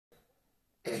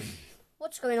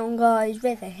What's going on, guys?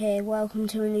 River here. Welcome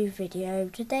to a new video.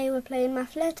 Today we're playing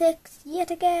mathletics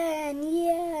yet again.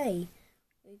 Yay!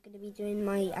 We're going to be doing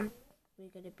we're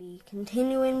going to be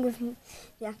continuing with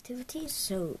the activities.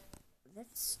 So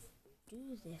let's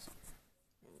do this.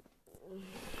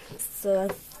 So I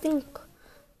think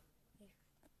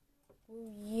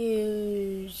we'll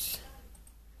use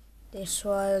this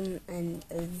one and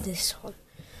this one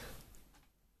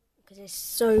because it's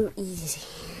so easy.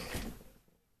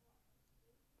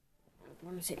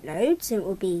 Once it loads, it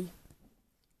will be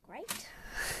great.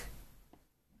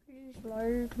 Please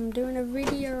load. I'm doing a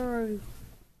video.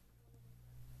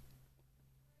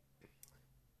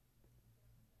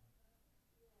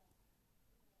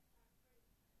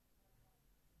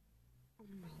 Oh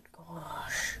my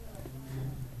gosh.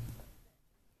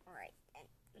 Alright,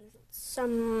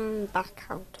 let's back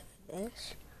out of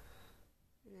this.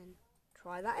 And then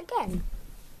try that again.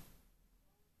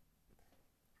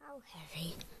 How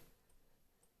heavy?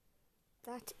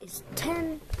 That is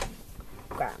 10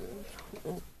 grams.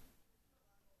 Oh.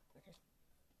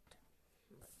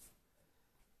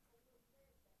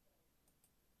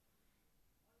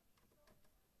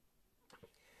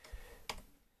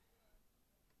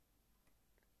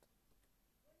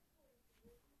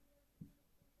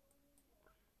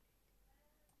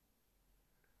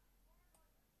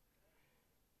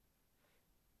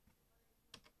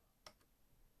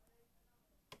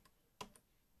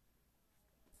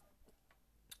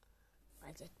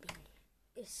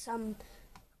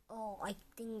 I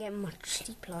didn't get much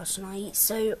sleep last night,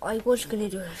 so I was gonna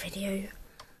do a video,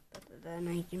 but then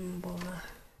I didn't bother.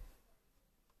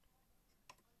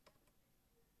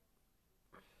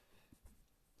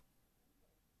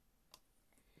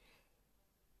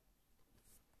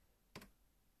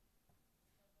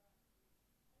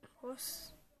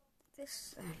 What's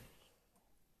this then?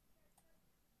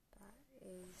 That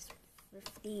is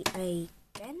 50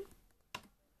 again.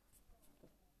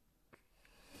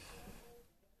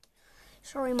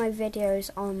 Sorry my videos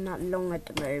aren't that long at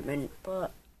the moment,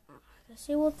 but let's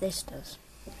see what this does.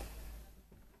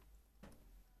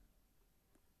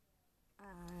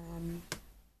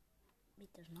 It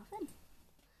does nothing.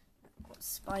 I've got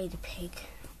Spider Pig.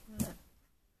 Look at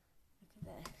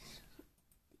this.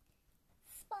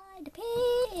 Spider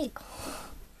Pig!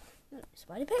 Look,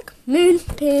 Spider Pig. Moon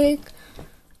Pig.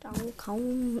 Don't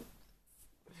come.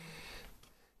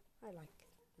 I like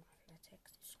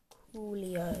mathletics. It's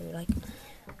coolio, like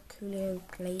Coolio,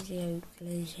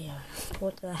 Glazio.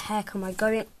 What the heck am I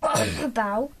going on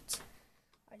about?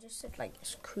 I just said like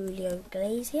it's Coolio,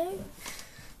 Glazio.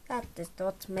 That does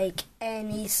not make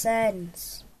any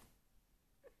sense.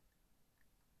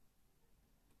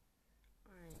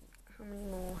 Alright, how many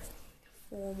more?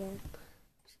 4 more.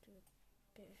 Let's do a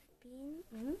bit of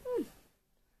bean.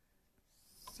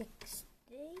 60.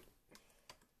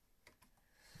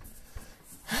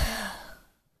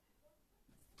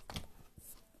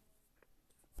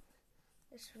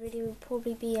 This video will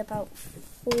probably be about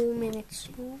 4 minutes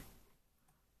more.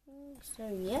 So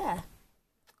yeah.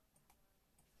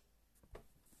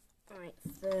 Alright,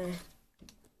 that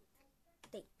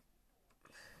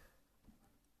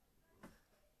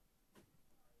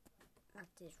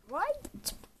is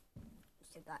right.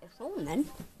 So that is wrong then.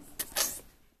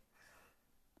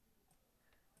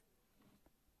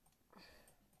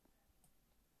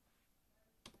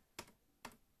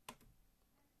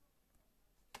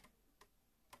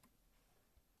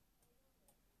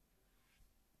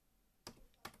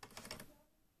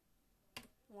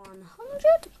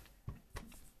 $100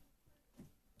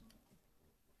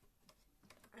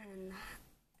 and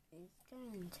it's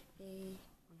going to be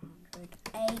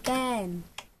 100 again.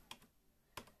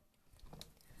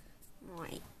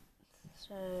 Right,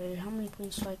 so how many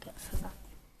points do I get for that?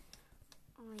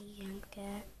 I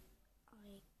get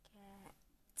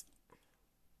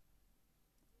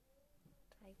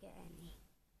any?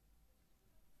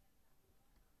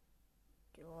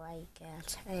 Do I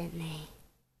get any?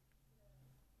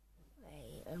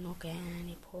 I'm not getting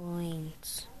any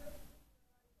points.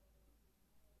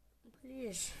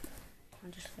 Please,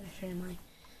 I'm just gonna show you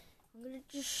I'm gonna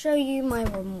just show you my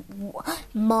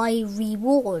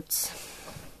rewards.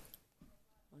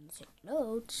 Once it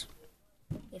loads,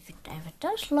 if it ever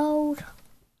does load.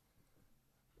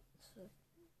 So,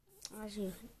 as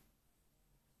you,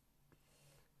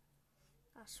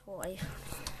 that's what I.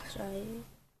 So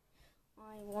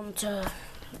I want to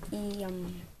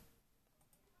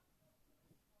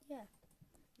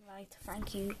I'd like to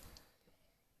thank you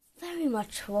very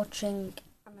much for watching,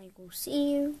 and I will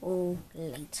see you all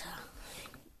later.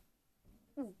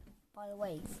 Ooh, by the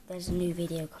way, there's a new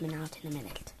video coming out in a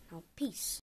minute. Now, peace.